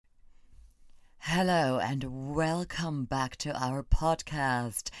Hello and welcome back to our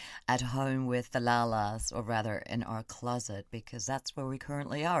podcast at home with the Lalas, or rather in our closet, because that's where we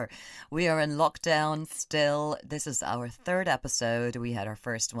currently are. We are in lockdown still. This is our third episode. We had our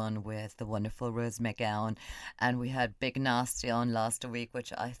first one with the wonderful Rose McGowan, and we had Big Nasty on last week,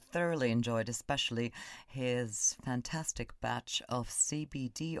 which I thoroughly enjoyed, especially his fantastic batch of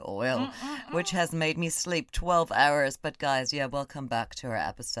CBD oil, which has made me sleep 12 hours. But guys, welcome back to our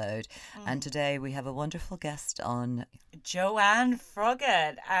episode. And today we have a wonderful guest on, Joanne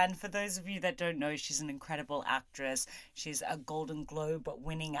Froggatt. And for those of you that don't know, she's an incredible actress. She's a Golden Globe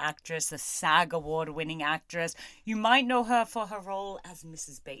winning actress, a SAG Award winning actress. You might know her for her role as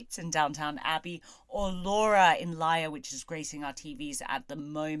Mrs. Bates in Downton Abbey, or Laura in Liar, which is gracing our TVs at the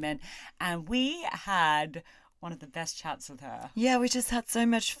moment. And we had one of the best chats with her. Yeah, we just had so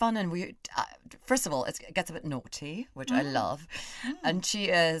much fun, and first of all, it gets a bit naughty, which I love, and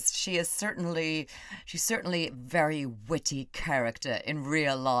she's certainly very witty character in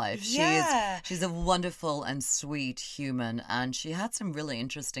real life. Yeah. She's a wonderful and sweet human, and she had some really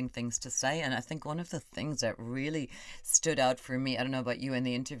interesting things to say. And I think one of the things that really stood out for me, I don't know about you, in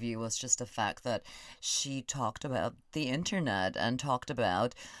the interview, was just the fact that she talked about the internet and talked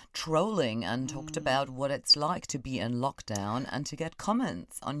about trolling and talked about what it's like to be in lockdown and to get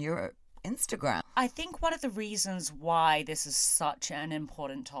comments on your Instagram. I think one of the reasons why this is such an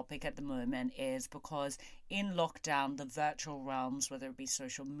important topic at the moment is because in lockdown, the virtual realms, whether it be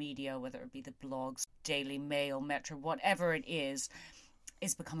social media, whether it be the blogs, Daily Mail, Metro, whatever it is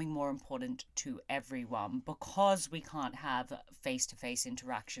becoming more important to everyone because we can't have face-to-face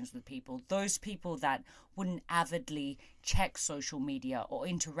interactions with people. Those people that wouldn't avidly check social media or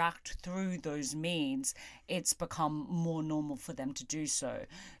interact through those means, it's become more normal for them to do so.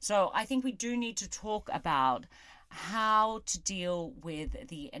 So I think we do need to talk about how to deal with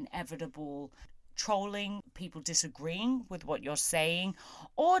the inevitable trolling, people disagreeing with what you're saying,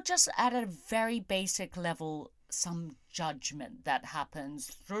 or just at a very basic level, some judgment that happens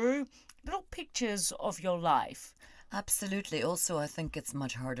through little pictures of your life. Absolutely. Also, I think it's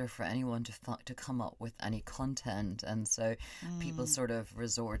much harder for anyone to come up with any content, and so people sort of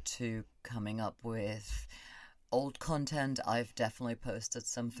resort to coming up with old content. I've definitely posted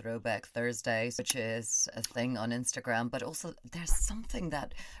some Throwback Thursdays, which is a thing on Instagram, but also there's something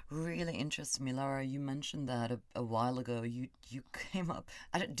that really interests me. Laura, you mentioned that a while ago. You came up,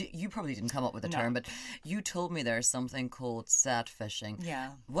 you probably didn't come up with the term, but you told me there's something called sad fishing. Yeah.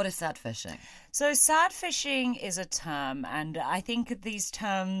 What is sad fishing? So sad fishing is a term, and I think these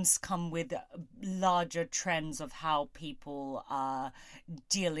terms come with larger trends of how people are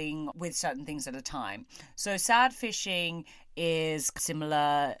dealing with certain things at a time. So sad fishing is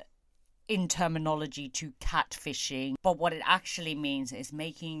similar in terminology to catfishing, but what it actually means is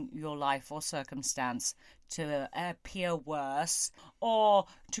making your life or circumstance to appear worse, or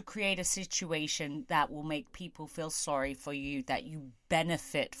to create a situation that will make people feel sorry for you, that you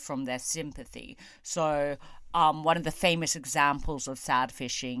benefit from their sympathy. So one of the famous examples of sad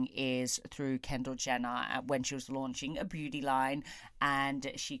fishing is through Kendall Jenner when she was launching a beauty line,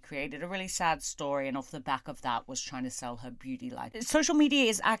 and she created a really sad story, and off the back of that was trying to sell her beauty line. Social media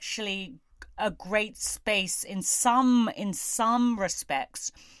is actually a great space in some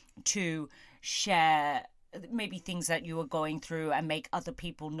respects to share maybe things that you are going through and make other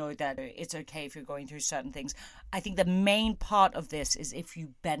people know that it's okay if you're going through certain things. I think the main part of this is if you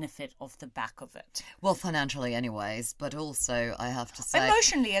benefit off the back of it. Well, financially anyways, but also I have to say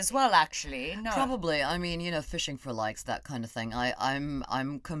emotionally as well, actually. No. Probably. I mean, fishing for likes, that kind of thing.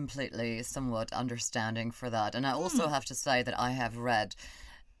 I'm completely somewhat understanding for that. And I also have to say that I have read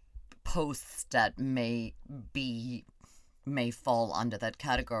posts that may fall under that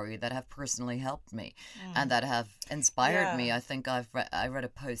category that have personally helped me and that have inspired me. I think I read a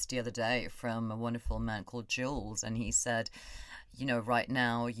post the other day from a wonderful man called Jules, and he said, right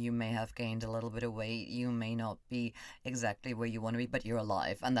now you may have gained a little bit of weight, you may not be exactly where you want to be, but you're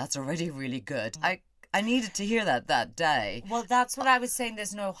alive, and that's already really good. I needed to hear that day. Well, that's what I was saying.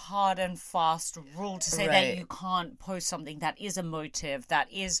 There's no hard and fast rule to say that you can't post something that is emotive,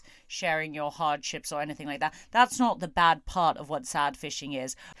 that is sharing your hardships or anything like that. That's not the bad part of what sad fishing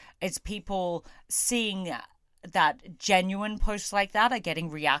is. It's people seeing that genuine posts like that are getting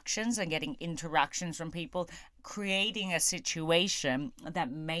reactions and getting interactions from people, creating a situation that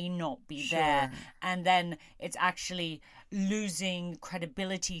may not be there. And then it's actually losing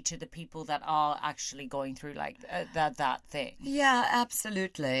credibility to the people that are actually going through like that thing. Yeah,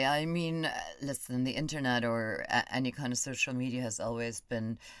 absolutely. I mean, listen, the internet or any kind of social media has always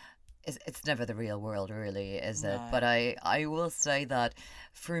been, it's never the real world, really, is it? But I will say that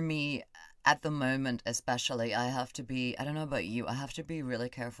for me, at the moment, especially, I have to be, I don't know about you, I have to be really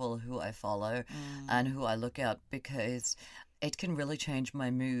careful who I follow and who I look at, because it can really change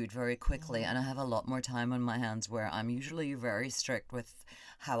my mood very quickly. And I have a lot more time on my hands, where I'm usually very strict with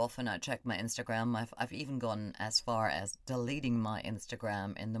how often I check my Instagram. I've even gone as far as deleting my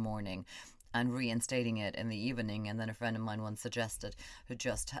Instagram in the morning and reinstating it in the evening. And then a friend of mine once suggested to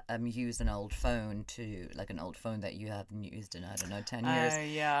just use an old phone, to like an old phone that you haven't used in, I don't know, 10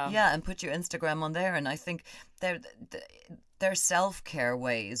 years. Yeah, and put your Instagram on there. And I think they're self-care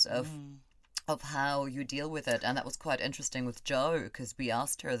ways of how you deal with it. And that was quite interesting with Jo, because we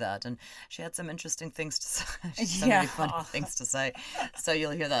asked her that, and she had some interesting things to say. So many funny things to say. So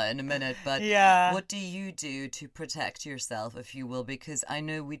you'll hear that in a minute. But what do you do to protect yourself, if you will? Because I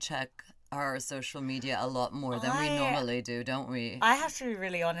know we check our social media a lot more than we normally do, don't we? I have to be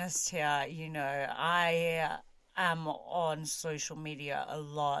really honest here. You know, I am on social media a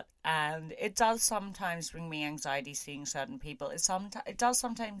lot, and it does sometimes bring me anxiety seeing certain people. It does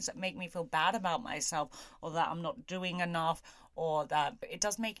sometimes make me feel bad about myself, or that I'm not doing enough, or that it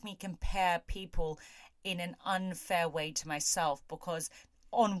does make me compare people in an unfair way to myself, because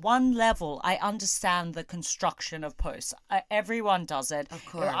on one level, I understand the construction of posts. Everyone does it. Of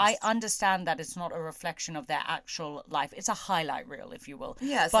course. I understand that it's not a reflection of their actual life. It's a highlight reel, if you will.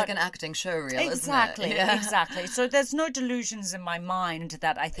 Yeah, it's like an acting show reel, exactly, isn't it? Yeah. Exactly. So there's no delusions in my mind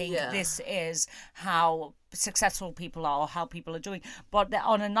that I think this is how successful people are or how people are doing. But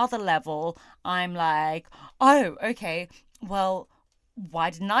on another level, I'm like, oh, okay, well, why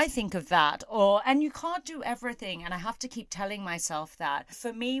didn't I think of that? And you can't do everything. And I have to keep telling myself that.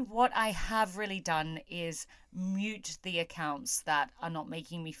 For me, what I have really done is mute the accounts that are not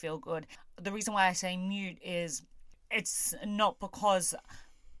making me feel good. The reason why I say mute is it's not because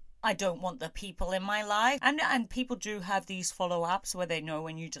I don't want the people in my life. And people do have these follow apps where they know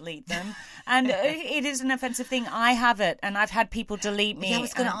when you delete them. And it is an offensive thing. I have it, and I've had people delete me. Yeah, I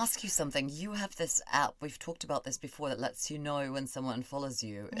was going to ask you something. You have this app, we've talked about this before, that lets you know when someone follows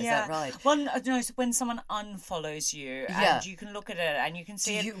you. Is that right? Well, no, it's when someone unfollows you, and you can look at it and you can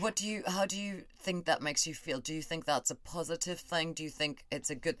see how do you think that makes you feel? Do you think that's a positive thing? Do you think it's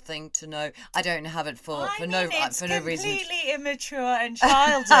a good thing to know? I don't have it for no reason. It's completely immature and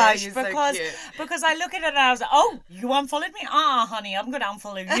childish. Because I look at it and I was like, oh, you unfollowed me? Honey, I'm going to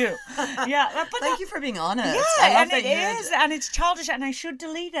unfollow you. Yeah, but thank you for being honest. Yeah, I love and and it's childish, and I should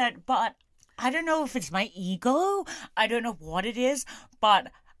delete it, but I don't know if it's my ego. I don't know what it is, but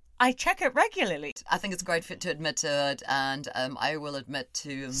I check it regularly. I think it's great to admit to it, and I will admit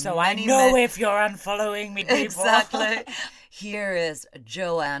to so I know if you're unfollowing me, people. Exactly. Here is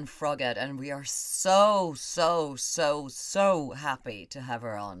Joanne Froggatt, and we are so, so, so, so happy to have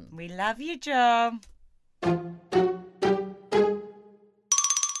her on. We love you, Jo.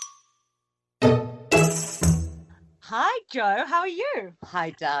 Hi, Jo. How are you?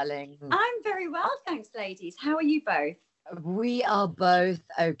 Hi, darling. I'm very well, thanks, ladies. How are you both? We are both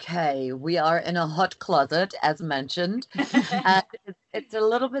okay. We are in a hot closet, as mentioned. And it's a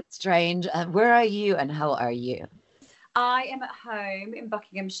little bit strange. Where are you and how are you? I am at home in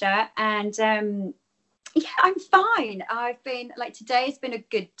Buckinghamshire, and I'm fine. I've been today has been a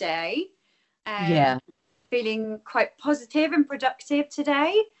good day. Feeling quite positive and productive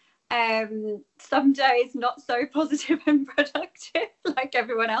today. Some days not so positive and productive like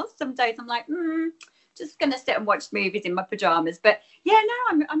everyone else. Some days I'm like, just gonna sit and watch movies in my pajamas. But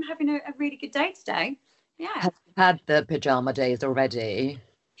I'm having a really good day today. Yeah. Have you had the pajama days already?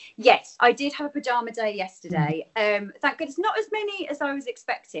 Yes, I did have a pajama day yesterday. Thank goodness, not as many as I was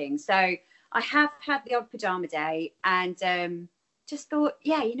expecting. So I have had the odd pajama day, and just thought,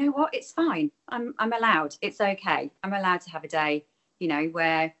 you know what, it's fine. I'm allowed. It's okay. I'm allowed to have a day,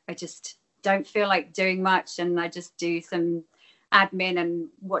 where I just don't feel like doing much, and I just do some admin and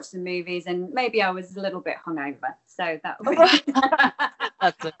watch some movies, and maybe I was a little bit hungover. So that was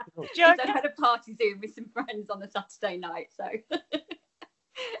That's a cool. I had a party Zoom with some friends on the Saturday night. So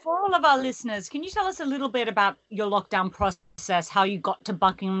for all of our listeners, can you tell us a little bit about your lockdown process, how you got to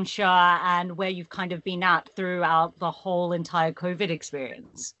Buckinghamshire, and where you've kind of been at throughout the whole entire COVID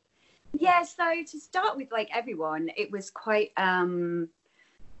experience? Yeah, so to start with, like everyone, it was quite an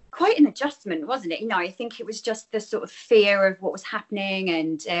adjustment, wasn't it? I think it was just the sort of fear of what was happening,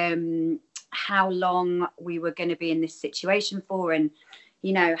 and how long we were going to be in this situation for, and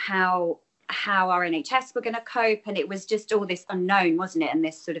how our NHS were going to cope. And it was just all this unknown, wasn't it? And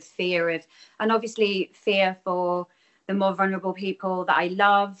this sort of fear and obviously fear for the more vulnerable people that I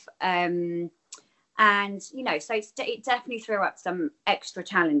love. So it definitely threw up some extra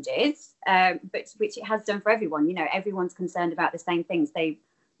challenges, but which it has done for everyone. Everyone's concerned about the same things. They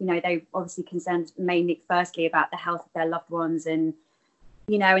you know, they obviously concerned mainly firstly about the health of their loved ones, and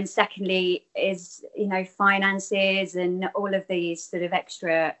you know, and secondly is, you know, finances and all of these sort of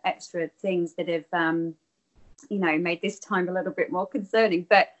extra things that have you know, made this time a little bit more concerning.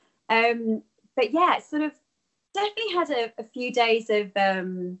 But yeah, sort of definitely had a few days of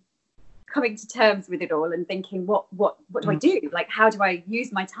coming to terms with it all and thinking, what do I do? Like, how do I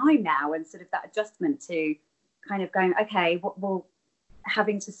use my time now? And sort of that adjustment to kind of going, okay, well,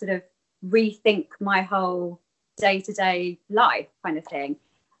 having to sort of rethink my whole day-to-day life kind of thing.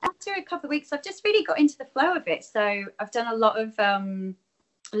 After a couple of weeks, I've just really got into the flow of it. So I've done a lot of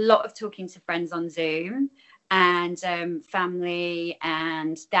talking to friends on Zoom and family,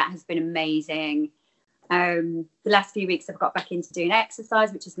 and that has been amazing. The last few weeks I've got back into doing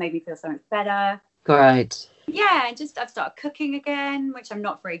exercise, which has made me feel so much better. Great. Yeah, and just I've started cooking again, which I'm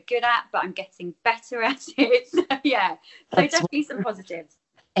not very good at, but I'm getting better at it. So, yeah, so That's definitely some positives.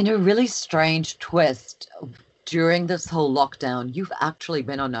 And a really strange twist, during this whole lockdown, you've actually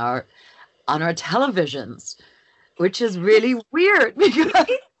been on our televisions, which is really weird because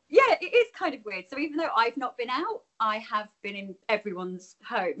Yeah, it is kind of weird. So even though I've not been out, I have been in everyone's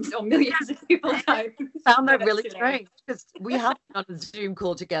homes or millions of people's homes. I found that really strange because we have been on a Zoom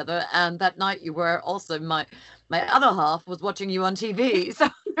call together, and that night you were also my other half was watching you on TV. So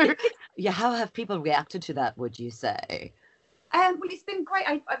yeah, how have people reacted to that, would you say? Well, it's been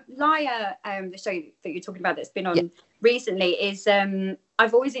great. Liar, the show that you're talking about that's been on recently, is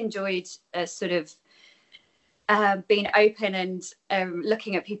I've always enjoyed sort of being open and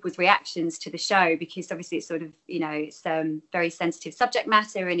looking at people's reactions to the show, because obviously it's sort of, you know, it's very sensitive subject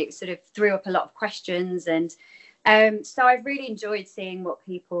matter, and it sort of threw up a lot of questions, and so I've really enjoyed seeing what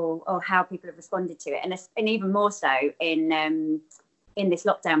people, or how people have responded to it, and even more so in this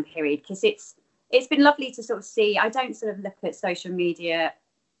lockdown period, because it's been lovely to sort of see. I don't sort of look at social media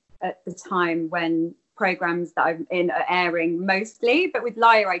at the time when programs that I'm in are airing mostly, but with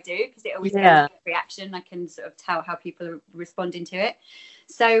Liar I do, because it always gives a reaction. I can sort of tell how people are responding to it.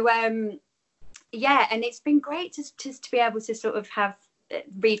 So yeah, and it's been great just to be able to sort of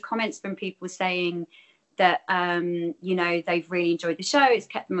read comments from people saying that you know, they've really enjoyed the show. It's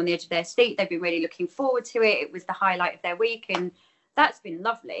kept them on the edge of their seat. They've been really looking forward to it. It was the highlight of their week, and that's been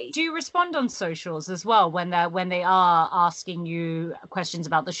lovely. Do you respond on socials as well when they are asking you questions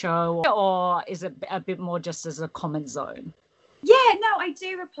about the show, or is it a bit more just as a comment zone? Yeah, no, I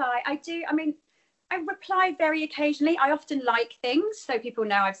do reply. I mean, I reply very occasionally. I often like things, so people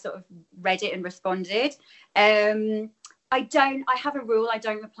know I've sort of read it and responded. I have a rule. I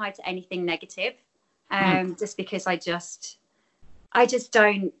don't reply to anything negative, just because I just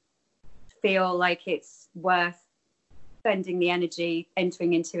don't feel like it's worth spending the energy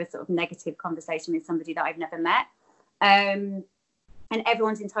entering into a sort of negative conversation with somebody that I've never met. And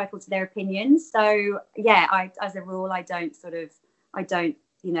everyone's entitled to their opinions. So yeah, as a rule, I don't,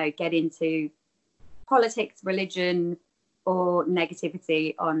 you know, get into politics, religion, or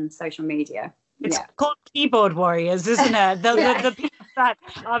negativity on social media. It's called keyboard warriors, isn't it? The people that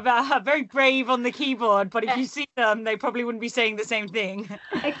are very brave on the keyboard, but if you see them, they probably wouldn't be saying the same thing.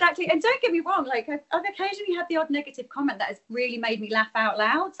 Exactly. And don't get me wrong, like I've occasionally had the odd negative comment that has really made me laugh out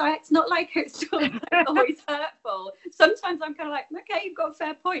loud. So it's not like it's sort of always hurtful. Sometimes I'm kind of like, okay, you've got a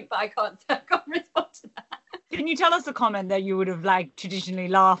fair point, but I can't respond to that. Can you tell us a comment that you would have like traditionally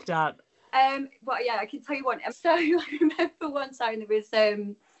laughed at? Well, yeah, I can tell you one. So I remember one time there was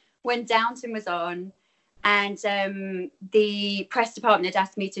when Downton was on, and the press department had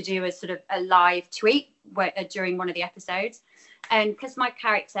asked me to do a sort of a live tweet during one of the episodes. And because my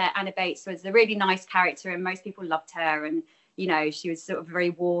character, Anna Bates, was a really nice character and most people loved her, and, you know, she was sort of a very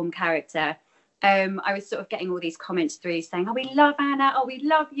warm character, I was sort of getting all these comments through saying, oh, we love Anna, oh, we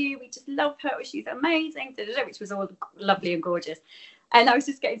love you, we just love her, oh, she's amazing, which was all lovely and gorgeous. And I was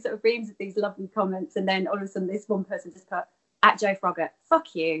just getting sort of reams of these lovely comments, and then all of a sudden this one person just put, at Jo Froggatt,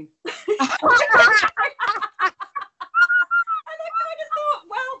 fuck you. And I just thought,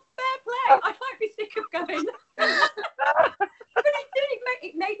 well, fair play. I might be sick of going. But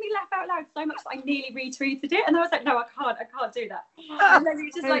it made me laugh out loud so much that I nearly retweeted it. And I was like, no, I can't do that. And then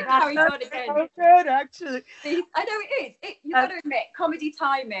it just like carried on again. So good, actually. See, I know it is. You've got to admit, comedy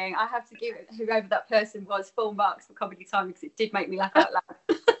timing, I have to give whoever that person was full marks for comedy timing, because it did make me laugh out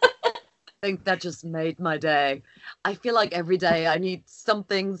loud. I think that just made my day. I feel like every day I need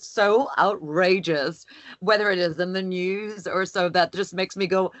something so outrageous, whether it is in the news or so, that just makes me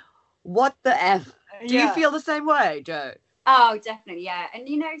go, what the F? Do you feel the same way, Jo? Oh, definitely, yeah. And,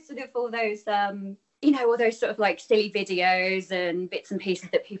 you know, sort of all those you know, all those sort of like silly videos and bits and pieces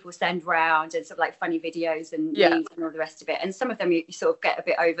that people send round, and sort of like funny videos and memes and all the rest of it. And some of them you sort of get a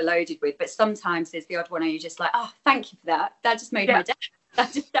bit overloaded with, but sometimes there's the odd one and you're just like, oh, thank you for that. That just made my day.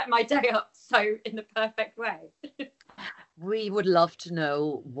 That just set my day up so in the perfect way. We would love to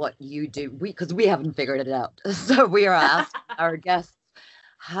know what you do, because we haven't figured it out. So we are asking our guests,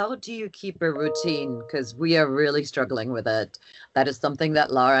 how do you keep a routine? Because we are really struggling with it. That is something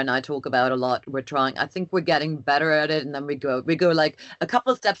that Lara and I talk about a lot. We're trying. I think we're getting better at it, and then we go like a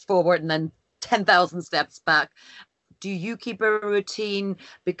couple of steps forward and then 10,000 steps back. Do you keep a routine?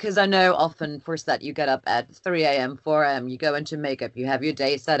 Because I know often first that you get up at 3 a.m., 4 a.m., you go into makeup, you have your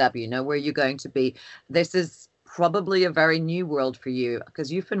day set up, you know where you're going to be. This is probably a very new world for you,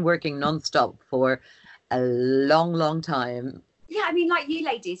 because you've been working nonstop for a long, long time. Yeah, I mean, like you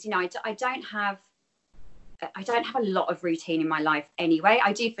ladies, you know, I don't have a lot of routine in my life anyway.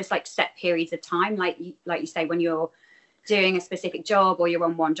 I do for like set periods of time, like you say, when you're doing a specific job or you're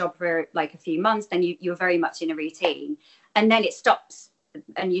on one job for like a few months, then you're very much in a routine, and then it stops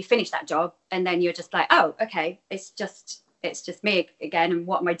and you finish that job, and then you're just like, oh, okay, it's just me again, and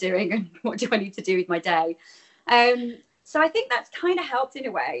what am I doing, and what do I need to do with my day? So I think that's kind of helped in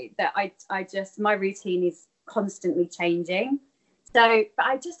a way, that I just, my routine is constantly changing. So, but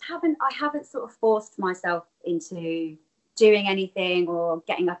I haven't sort of forced myself into doing anything or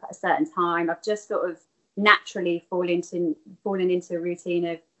getting up at a certain time. I've just sort of naturally fallen into a routine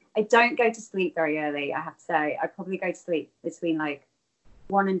of, I don't go to sleep very early, I have to say. I probably go to sleep between like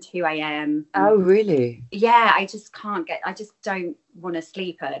 1 and 2 a.m. Oh, really? Yeah, I just don't want to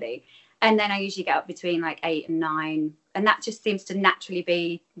sleep early. And then I usually get up between like 8 and 9. And that just seems to naturally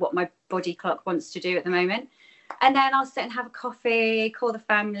be what my body clock wants to do at the moment. And then I'll sit and have a coffee, call the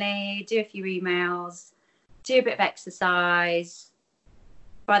family, do a few emails, do a bit of exercise.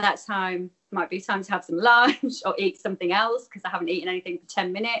 By that time, it might be time to have some lunch or eat something else, because I haven't eaten anything for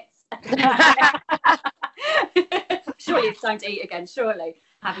 10 minutes. Surely it's time to eat again, surely.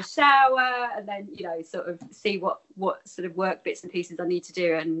 Have a shower, and then, you know, sort of see what sort of work bits and pieces I need to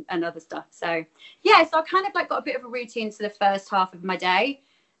do, and other stuff. So, yeah, so I kind of like got a bit of a routine for the first half of my day.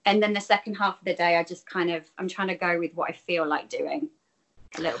 And then the second half of the day, I'm trying to go with what I feel like doing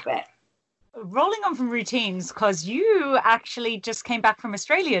a little bit. Rolling on from routines, because you actually just came back from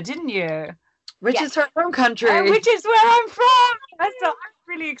Australia, didn't you? Which is her home country. Which is where I'm from. So I'm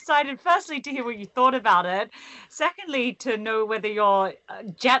really excited, firstly, to hear what you thought about it. Secondly, to know whether you're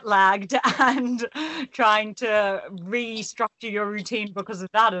jet lagged and trying to restructure your routine because of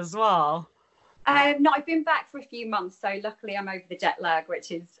that as well. No, I've been back for a few months, so luckily I'm over the jet lag,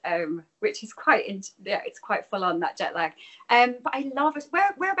 which is quite it's quite full on, that jet lag. But I love it.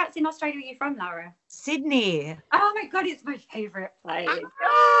 Whereabouts in Australia are you from, Lara? Sydney. Oh my God, it's my favourite place.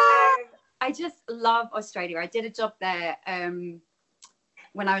 I just love Australia. I did a job there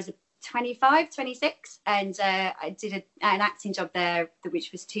when I was 25, 26, and I did an acting job there,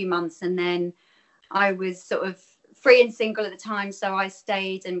 which was 2 months, and then I was sort of free and single at the time, so I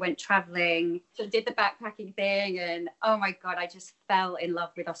stayed and went traveling. So I did the backpacking thing, and oh my God, I just fell in love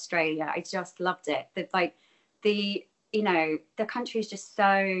with Australia. I just loved it. The country is just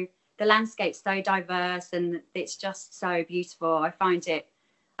so, the landscape's so diverse, and it's just so beautiful. I've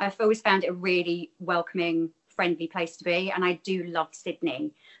always found it a really welcoming, friendly place to be, and I do love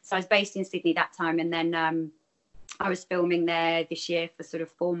Sydney. So I was based in Sydney that time, and then I was filming there this year for sort of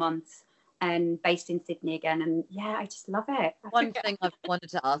 4 months, and based in Sydney again. And yeah, I just love it. One thing I've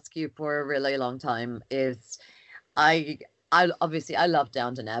wanted to ask you for a really long time is, I obviously I love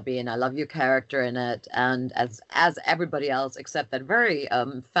Downton Abbey, and I love your character in it, and as everybody else except that very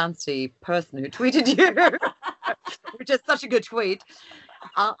fancy person who tweeted you, which is such a good tweet.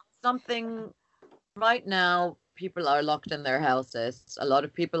 Something right now, people are locked in their houses. A lot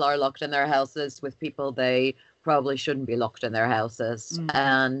of people are locked in their houses with people they probably shouldn't be locked in their houses.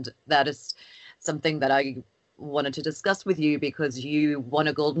 And that is something that I wanted to discuss with you, because you won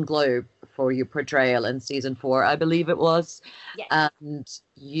a Golden Globe for your portrayal in season 4, I believe it was. Yes. And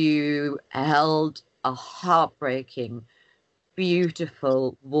you held a heartbreaking,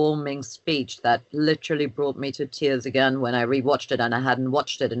 beautiful, warming speech that literally brought me to tears again when I rewatched it, and I hadn't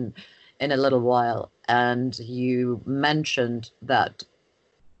watched it in a little while. And you mentioned that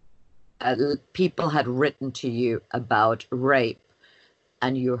people had written to you about rape,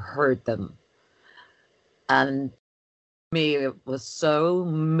 and you heard them. And me, it was so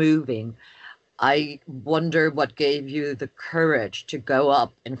moving. I wonder what gave you the courage to go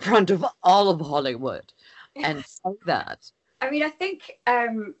up in front of all of Hollywood and say that. I mean, I think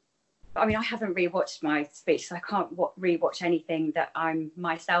I mean, I haven't rewatched my speech, so I can't rewatch anything that I'm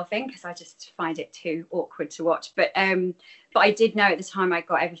myself in, because I just find it too awkward to watch. But I did know at the time I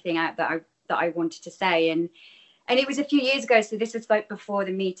got everything out that I wanted to say, and it was a few years ago. So this was like before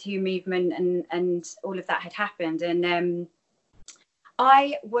the Me Too movement and all of that had happened, and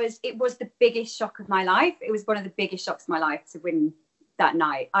it was the biggest shock of my life. It was one of the biggest shocks of my life to win that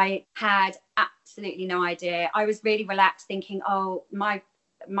night. I had absolutely no idea. I was really relaxed, thinking, oh, my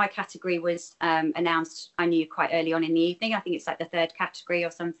category was announced, I knew, quite early on in the evening. I think it's like the third category or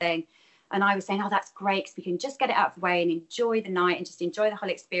something. And I was saying, oh, that's great, because we can just get it out of the way and enjoy the night and just enjoy the whole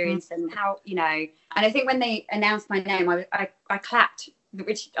experience. And how, you know, and I think when they announced my name, I clapped,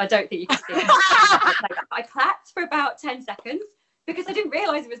 which I don't think you can see. I clapped for about 10 seconds because I didn't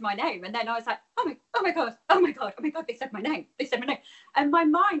realize it was my name. And then I was like, oh my God, they said my name. And my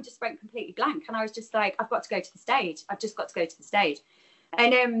mind just went completely blank. And I was just like, I've got to go to the stage. I've just got to go to the stage.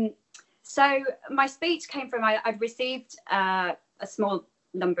 And so my speech came from, I'd received a small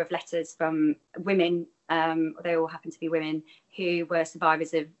number of letters from women, they all happened to be women, who were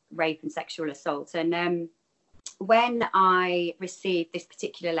survivors of rape and sexual assault. And when I received this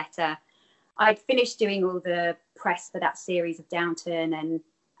particular letter, I'd finished doing all the press for that series of Downton,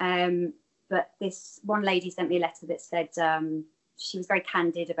 and but this one lady sent me a letter that said she was very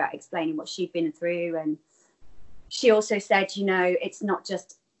candid about explaining what she'd been through. And she also said, you know, it's not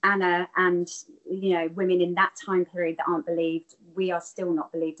just Anna and, you know, women in that time period that aren't believed. We are still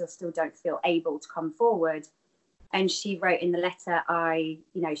not believed, or still don't feel able to come forward. And she wrote in the letter,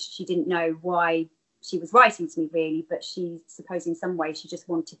 she didn't know why she was writing to me really, but she suppose in some way she just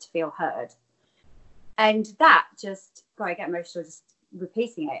wanted to feel heard. And that just, God, I get emotional just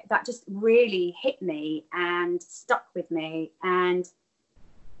repeating it. That just really hit me and stuck with me. And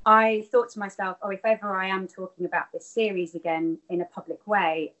I thought to myself, oh, if ever I am talking about this series again in a public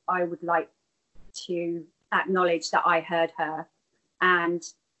way, I would like to acknowledge that I heard her, and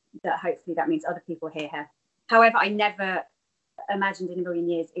that hopefully that means other people hear her. However, I never imagined in a million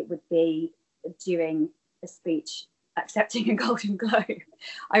years it would be doing a speech accepting a Golden Globe.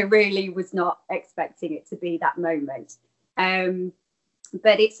 I really was not expecting it to be that moment.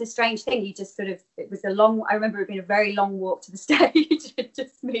 But it's a strange thing. You just sort of, I remember it being a very long walk to the stage. It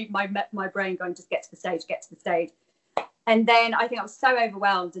just made my brain going, just get to the stage. And then I think I was so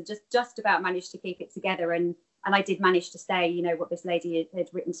overwhelmed and just about managed to keep it together. And I did manage to say, you know, what this lady had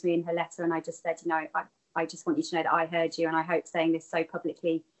written to me in her letter. And I just said, you know, I just want you to know that I heard you. And I hope saying this so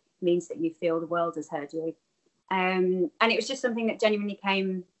publicly means that you feel the world has heard you. And it was just something that genuinely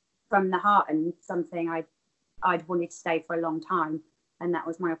came from the heart, and something I'd wanted to say for a long time. And that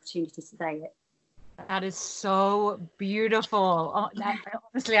was my opportunity to say it. That is so beautiful.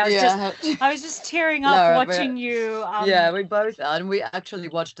 Honestly, I was just tearing up watching you. Yeah, we both are, and we actually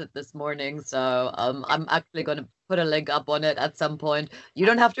watched it this morning. So I'm actually going to put a link up on it at some point. You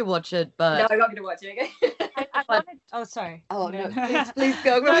don't have to watch it, but no, I'm not going to watch it again. Sorry. Oh no, please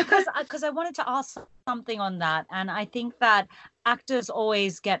go. Because I wanted to ask something on that, and I think that actors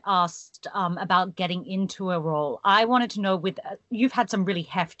always get asked about getting into a role. I wanted to know, you've had some really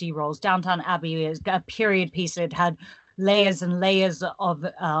hefty roles. Downton Abbey is a period piece. It had layers and layers of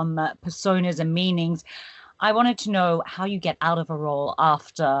personas and meanings. I wanted to know how you get out of a role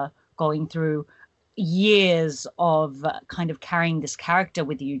after going through years of kind of carrying this character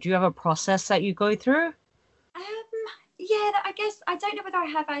with you. Do you have a process that you go through? Yeah, I guess I don't know whether I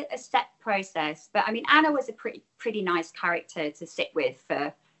have a set process, but I mean, Anna was a pretty nice character to sit with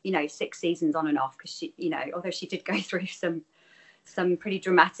for, you know, 6 seasons on and off, because she, you know, although she did go through some pretty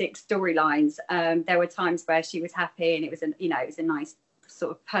dramatic storylines, there were times where she was happy, and it was a nice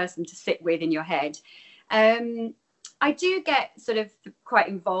sort of person to sit with in your head. I do get sort of quite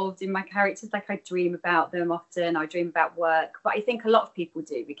involved in my characters, like I dream about them often. I dream about work, but I think a lot of people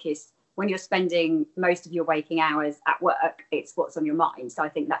do, because when you're spending most of your waking hours at work, it's what's on your mind. So I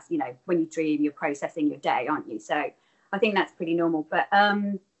think that's, you know, when you dream, you're processing your day, aren't you? So I think that's pretty normal. But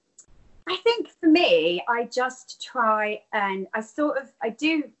I think for me, I just try, and I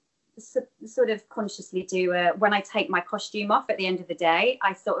do sort of consciously do when I take my costume off at the end of the day,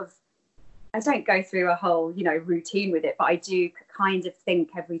 I don't go through a whole, you know, routine with it, but I do kind of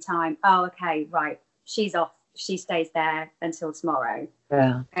think every time, oh, okay, right, she's off. She stays there until tomorrow.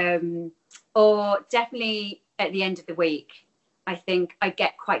 Yeah. Or definitely at the end of the week, I think I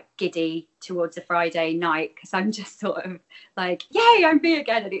get quite giddy towards a Friday night, because I'm just sort of like, yay, I'm me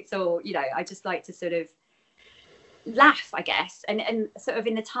again. And it's all, you know, I just like to sort of laugh, I guess. And sort of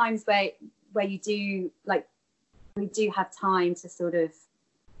in the times where you do, like, we do have time to sort of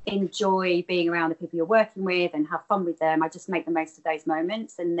enjoy being around the people you're working with and have fun with them. I just make the most of those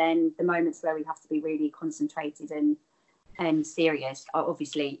moments, and then the moments where we have to be really concentrated and serious,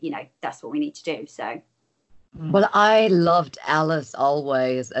 obviously, you know, that's what we need to do. So well, I loved Alice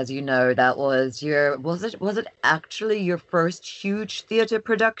Always, as you know. That was was it actually your first huge theatre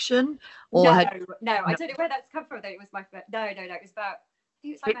production? Or no, had no, I no, don't know where that's come from. That it was my first. No, it was about. I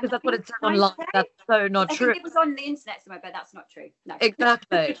think it was like because I that's what think it it said was online. 9K. That's so not I true. think it was on the internet somewhere, but that's not true. No.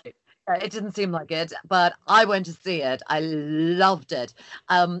 Exactly. It didn't seem like it, but I went to see it. I loved it.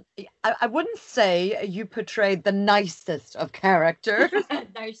 I wouldn't say you portrayed the nicest of characters.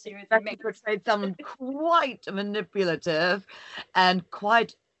 No, she was That you mixed. portrayed someone quite manipulative and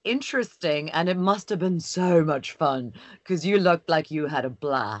quite interesting, and it must have been so much fun because you looked like you had a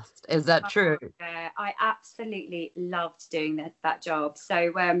blast. Is that true? I absolutely loved doing that job.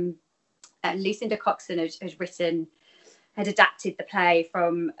 So Lucinda Coxon had adapted the play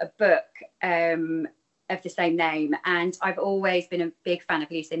from a book of the same name, and I've always been a big fan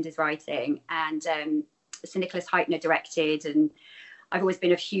of Lucinda's writing, and Sir Nicholas Hytner directed, and I've always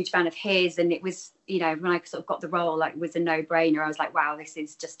been a huge fan of his, and it was, you know, when I sort of got the role, like, it was a no-brainer. I was like, wow, this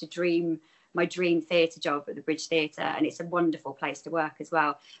is just my dream theatre job at the Bridge Theatre, and it's a wonderful place to work as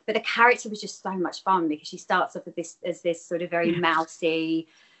well. But the character was just so much fun because she starts off as this sort of very mousy,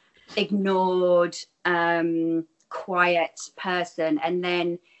 ignored, quiet person, and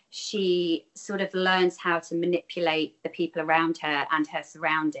then she sort of learns how to manipulate the people around her and her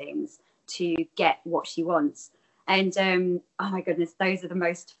surroundings to get what she wants. And oh my goodness, those are the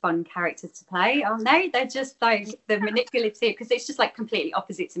most fun characters to play, aren't they? They're just like the manipulative, because it's just like completely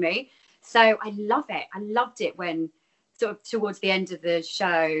opposite to me. So I love it. I loved it when sort of towards the end of the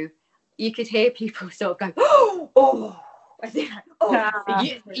show, you could hear people sort of go, oh,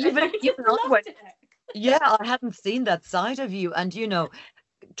 Even yeah, I hadn't seen that side of you. And, you know,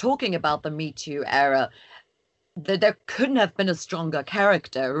 talking about the Me Too era, there couldn't have been a stronger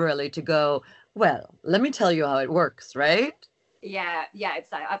character, really, to go, well, let me tell you how it works, right? Yeah,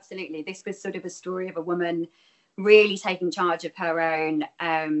 it's like, absolutely. This was sort of a story of a woman really taking charge of her own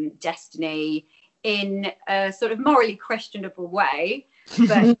destiny in a sort of morally questionable way.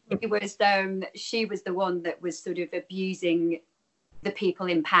 But she was the one that was sort of abusing the people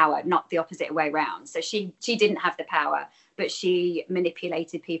in power, not the opposite way around. So she didn't have the power, but she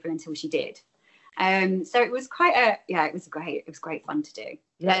manipulated people until she did. So it was it was great. It was great fun to do.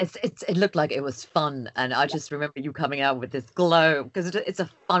 Yeah, it looked like it was fun, and I just remember you coming out with this glow because it's a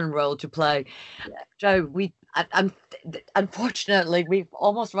fun role to play. Yeah. Jo, unfortunately we've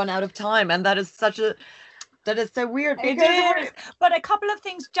almost run out of time, and that is so weird. It is. But a couple of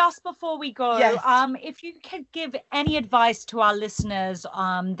things just before we go. Yes. If you could give any advice to our listeners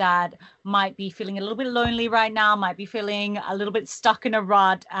that might be feeling a little bit lonely right now, might be feeling a little bit stuck in a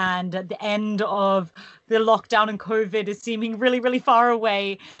rut, and at the end of the lockdown and COVID is seeming really, really far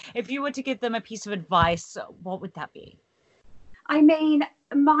away. If you were to give them a piece of advice, what would that be? I mean,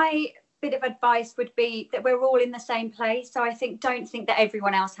 my bit of advice would be that we're all in the same place. So I don't think that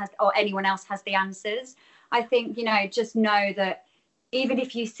everyone else has, or anyone else has, the answers. I think, you know, just know that even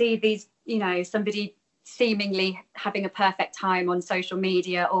if you see these, you know, somebody seemingly having a perfect time on social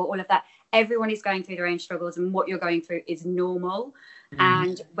media or all of that, everyone is going through their own struggles, and what you're going through is normal.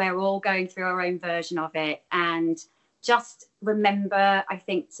 And we're all going through our own version of it. And just remember, I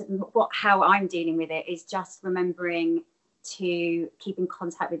think how I'm dealing with it is just remembering to keep in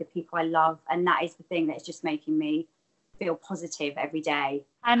contact with the people I love. And that is the thing that is just making me feel positive every day.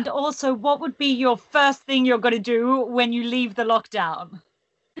 And also, what would be your first thing you're going to do when you leave the lockdown?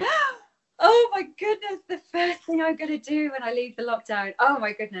 Oh my goodness, the first thing I'm going to do when I leave the lockdown. Oh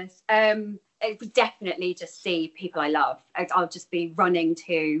my goodness. It would definitely just see people I love. I'll just be running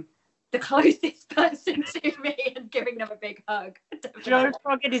to the closest person to me and giving them a big hug. Jo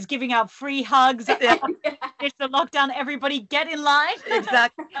Froggatt is giving out free hugs. Yeah. It's the lockdown. Everybody get in line.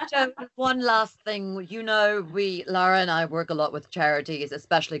 Exactly. Jo, one last thing. You know, Lara and I work a lot with charities,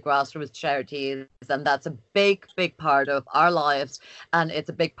 especially grassroots charities, and that's a big, big part of our lives. And it's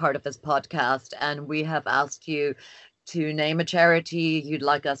a big part of this podcast. And we have asked you to name a charity you'd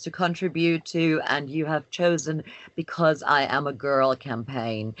like us to contribute to, and you have chosen Because I Am a Girl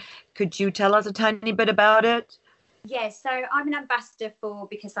campaign. Could you tell us a tiny bit about it? Yes, so I'm an ambassador for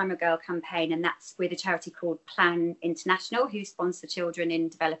Because I'm a Girl campaign, and that's with a charity called Plan International, who sponsor children in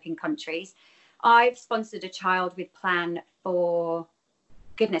developing countries. I've sponsored a child with Plan for,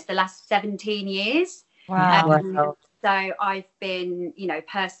 goodness, the last 17 years. Wow. So I've been, you know,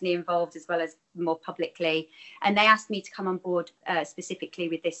 personally involved as well as more publicly. And they asked me to come on board specifically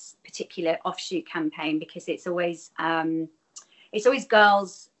with this particular offshoot campaign because it's always it's always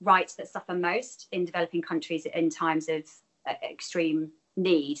girls' rights that suffer most in developing countries in times of extreme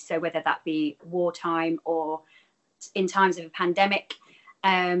need. So whether that be wartime or in times of a pandemic.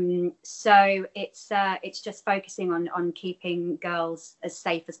 So it's just focusing on keeping girls as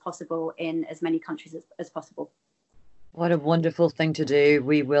safe as possible in as many countries as possible. What a wonderful thing to do.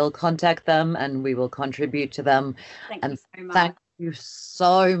 We will contact them and we will contribute to them. Thank and you so much. Thank you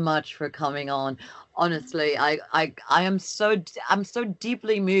so much for coming on. Honestly, I am I'm so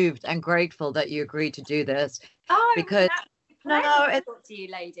deeply moved and grateful that you agreed to do this. Oh, because no, it's up to you,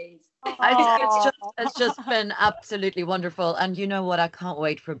 ladies. it's just been absolutely wonderful. And you know what? I can't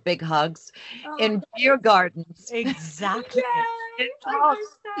wait for big hugs in beer gardens. Exactly. Yay! I hope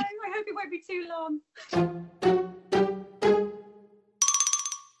so. I hope it won't be too long.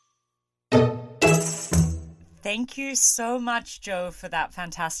 Thank you so much, Jo, for that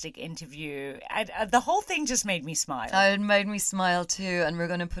fantastic interview. The whole thing just made me smile. It made me smile too, and we're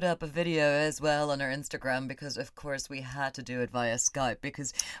going to put up a video as well on our Instagram because, of course, we had to do it via Skype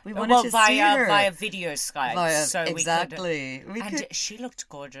because we wanted to see her. Via video Skype. So exactly. She looked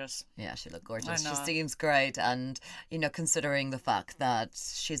gorgeous. Yeah, she looked gorgeous. She seems great, and considering the fact that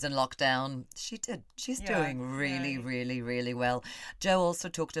she's in lockdown, she's doing really, really, really well. Jo also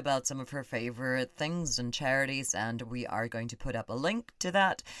talked about some of her favourite things and charities, and we are going to put up a link to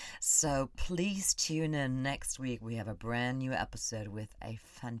that. So please tune in next week. We have a brand new episode with a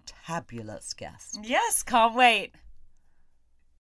fantabulous guest. Yes, can't wait.